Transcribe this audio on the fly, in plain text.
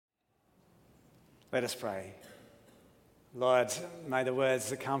Let us pray. Lord, may the words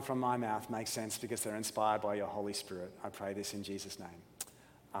that come from my mouth make sense because they're inspired by your Holy Spirit. I pray this in Jesus' name.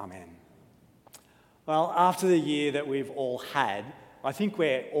 Amen. Well, after the year that we've all had, I think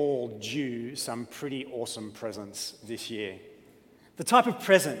we're all due some pretty awesome presents this year. The type of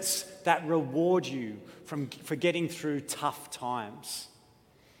presents that reward you for getting through tough times,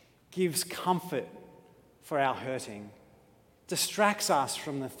 gives comfort for our hurting, distracts us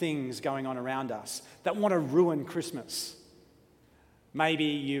from the things going on around us that want to ruin Christmas. Maybe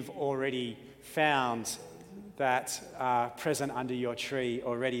you've already found that present under your tree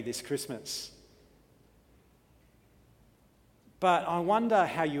already this Christmas. But I wonder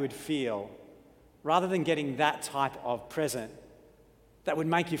how you would feel rather than getting that type of present that would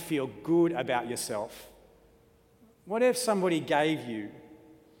make you feel good about yourself. What if somebody gave you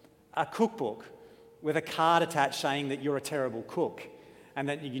a cookbook with a card attached saying that you're a terrible cook and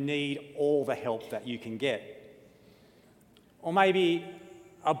that you need all the help that you can get? Or maybe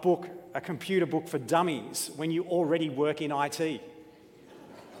a computer book for dummies when you already work in IT?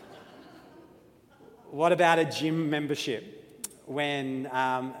 What about a gym membership when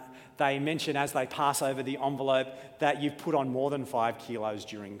they mention as they pass over the envelope that you've put on more than 5 kilos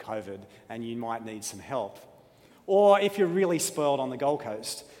during COVID and you might need some help? Or if you're really spoiled on the Gold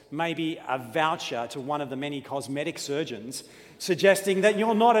Coast, maybe a voucher to one of the many cosmetic surgeons suggesting that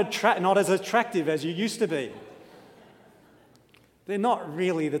you're not as attractive as you used to be. They're not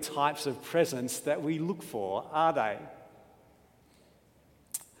really the types of presents that we look for, are they?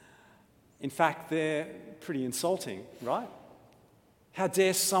 In fact, they're pretty insulting, right? How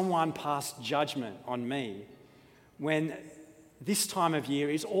dare someone pass judgment on me when this time of year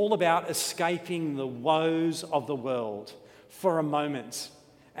is all about escaping the woes of the world for a moment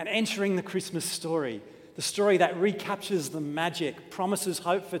and entering the Christmas story, the story that recaptures the magic, promises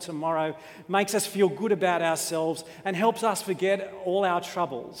hope for tomorrow, makes us feel good about ourselves, and helps us forget all our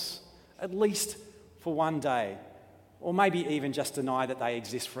troubles, at least for one day, or maybe even just deny that they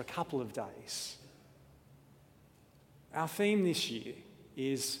exist for a couple of days. Our theme this year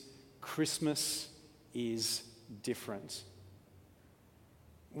is Christmas is different.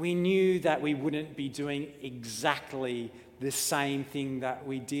 We knew that we wouldn't be doing exactly the same thing that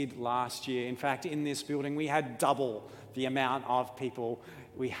we did last year. In fact, in this building, we had double the amount of people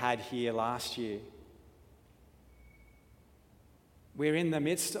we had here last year. We're in the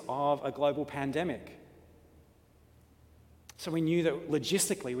midst of a global pandemic. So we knew that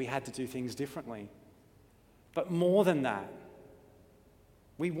logistically we had to do things differently. But more than that,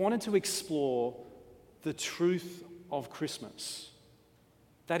 we wanted to explore the truth of Christmas,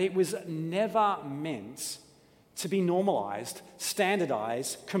 that it was never meant to be normalised,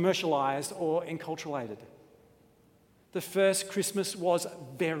 standardised, commercialised, or enculturated. The first Christmas was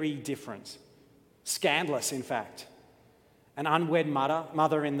very different, scandalous in fact. An unwed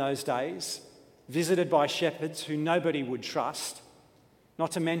mother in those days, visited by shepherds who nobody would trust,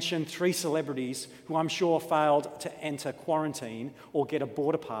 not to mention 3 celebrities who I'm sure failed to enter quarantine or get a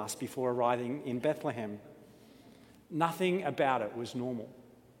border pass before arriving in Bethlehem. Nothing about it was normal.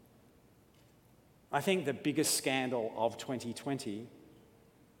 I think the biggest scandal of 2020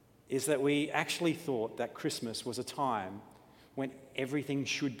 is that we actually thought that Christmas was a time when everything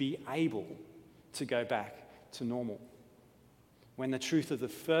should be able to go back to normal. When the truth of the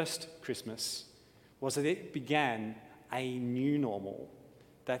first Christmas was that it began a new normal,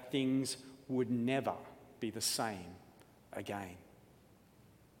 that things would never be the same again.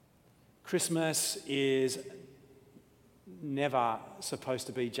 Christmas is never supposed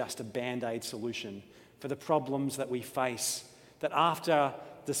to be just a band-aid solution for the problems that we face, that after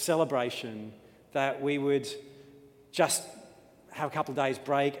the celebration that we would just have a couple of days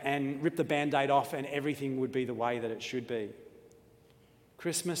break and rip the band-aid off and everything would be the way that it should be.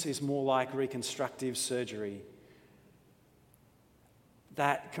 Christmas is more like reconstructive surgery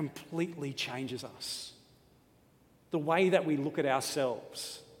that completely changes us. The way that we look at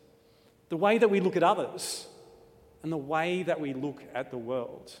ourselves, the way that we look at others, and the way that we look at the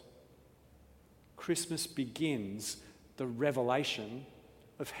world. Christmas begins the revelation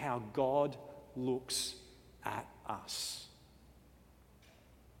of how God looks at us.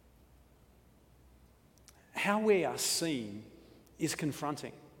 How we are seen is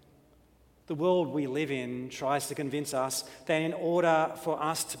confronting. The world we live in tries to convince us that in order for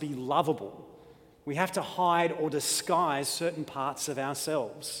us to be lovable, we have to hide or disguise certain parts of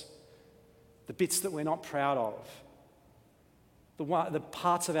ourselves, the bits that we're not proud of, the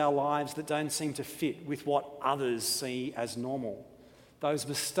parts of our lives that don't seem to fit with what others see as normal, those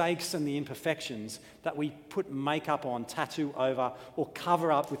mistakes and the imperfections that we put makeup on, tattoo over, or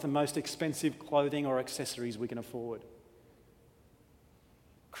cover up with the most expensive clothing or accessories we can afford.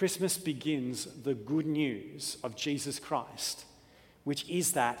 Christmas begins the good news of Jesus Christ, which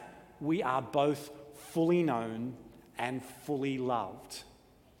is that we are both fully known and fully loved.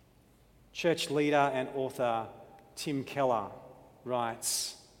 Church leader and author Tim Keller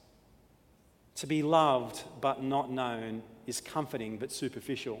writes, "To be loved but not known is comforting but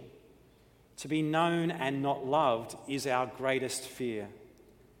superficial. To be known and not loved is our greatest fear.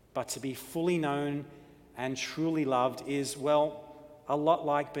 But to be fully known and truly loved is, well, a lot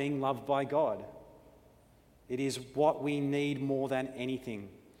like being loved by God. It is what we need more than anything.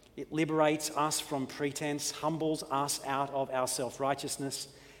 It liberates us from pretense, humbles us out of our self-righteousness,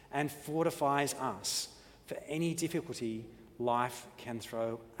 and fortifies us for any difficulty life can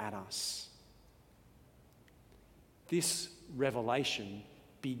throw at us." This revelation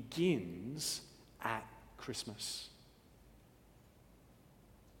begins at Christmas.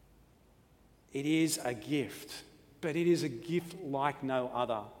 It is a gift, but it is a gift like no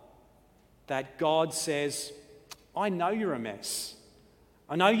other. That God says, I know you're a mess.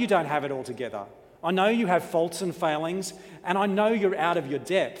 I know you don't have it all together. I know you have faults and failings, and I know you're out of your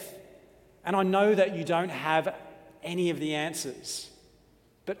depth. And I know that you don't have any of the answers.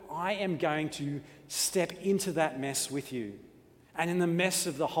 But I am going to step into that mess with you and in the mess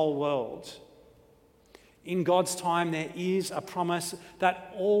of the whole world. In God's time, there is a promise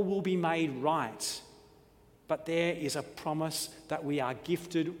that all will be made right. But there is a promise that we are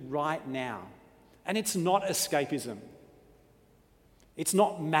gifted right now. And it's not escapism. It's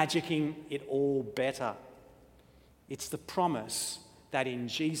not magicking it all better. It's the promise that in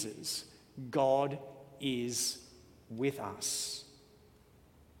Jesus, God is with us.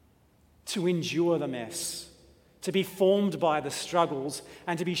 To endure the mess, to be formed by the struggles,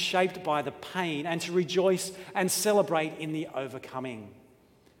 and to be shaped by the pain, and to rejoice and celebrate in the overcoming.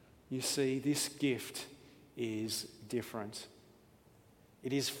 You see, this gift is different.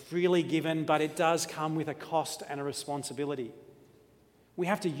 It is freely given, but it does come with a cost and a responsibility. We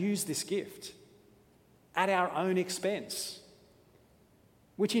have to use this gift at our own expense,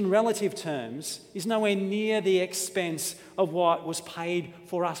 which in relative terms is nowhere near the expense of what was paid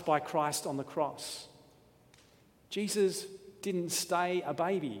for us by Christ on the cross. Jesus didn't stay a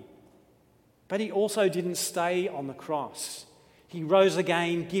baby, but he also didn't stay on the cross. He rose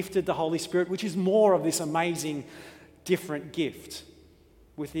again, gifted the Holy Spirit, which is more of this amazing, different gift,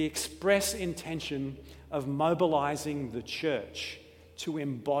 with the express intention of mobilizing the church to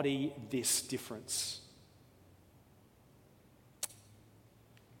embody this difference.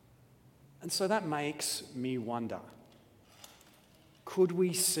 And so that makes me wonder, could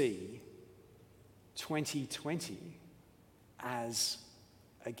we see 2020 as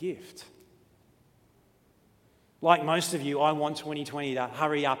a gift? Like most of you, I want 2020 to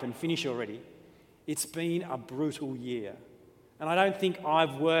hurry up and finish already. It's been a brutal year. And I don't think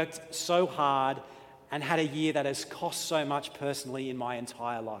I've worked so hard and had a year that has cost so much personally in my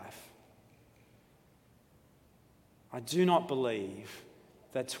entire life. I do not believe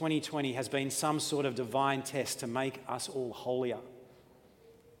that 2020 has been some sort of divine test to make us all holier.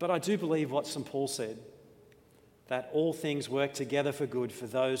 But I do believe what St. Paul said, that all things work together for good for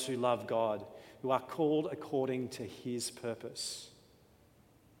those who love God, who are called according to his purpose.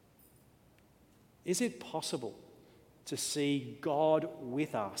 Is it possible to see God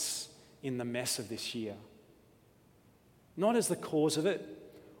with us in the mess of this year? Not as the cause of it,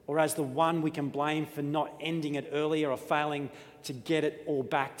 or as the one we can blame for not ending it earlier or failing to get it all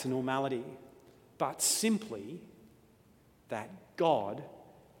back to normality, but simply that God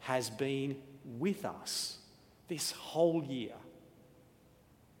has been with us this whole year.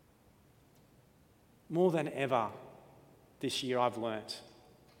 More than ever this year, I've learnt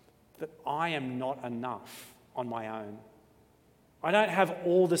that I am not enough on my own. I don't have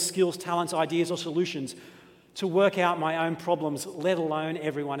all the skills, talents, ideas, or solutions to work out my own problems, let alone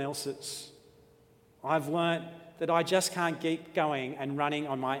everyone else's. I've learnt that I just can't keep going and running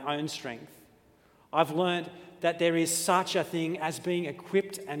on my own strength. I've learnt that there is such a thing as being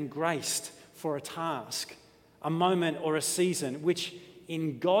equipped and graced for a task, a moment or a season, which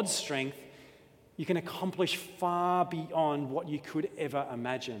in God's strength you can accomplish far beyond what you could ever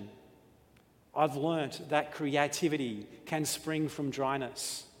imagine. I've learnt that creativity can spring from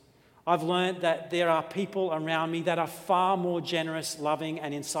dryness. I've learnt that there are people around me that are far more generous, loving,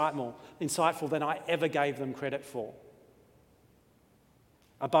 and insightful than I ever gave them credit for.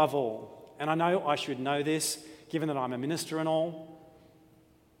 Above all, and I know I should know this, given that I'm a minister and all,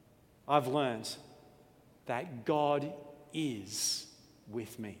 I've learnt that God is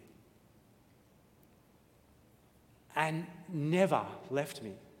with me and never left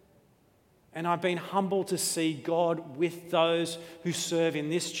me. And I've been humbled to see God with those who serve in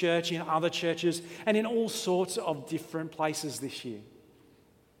this church, in other churches, and in all sorts of different places this year.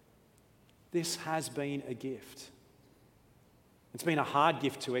 This has been a gift. It's been a hard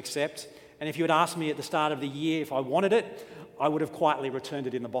gift to accept. And if you had asked me at the start of the year if I wanted it, I would have quietly returned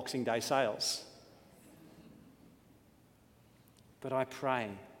it in the Boxing Day sales. But I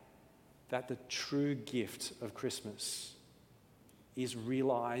pray that the true gift of Christmas is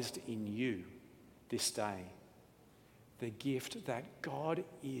realised in you this day. The gift that God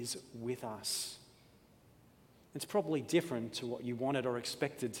is with us. It's probably different to what you wanted or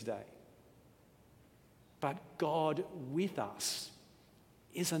expected today. But God with us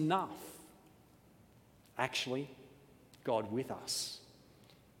is enough. Actually, God with us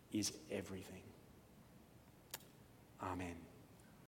is everything. Amen.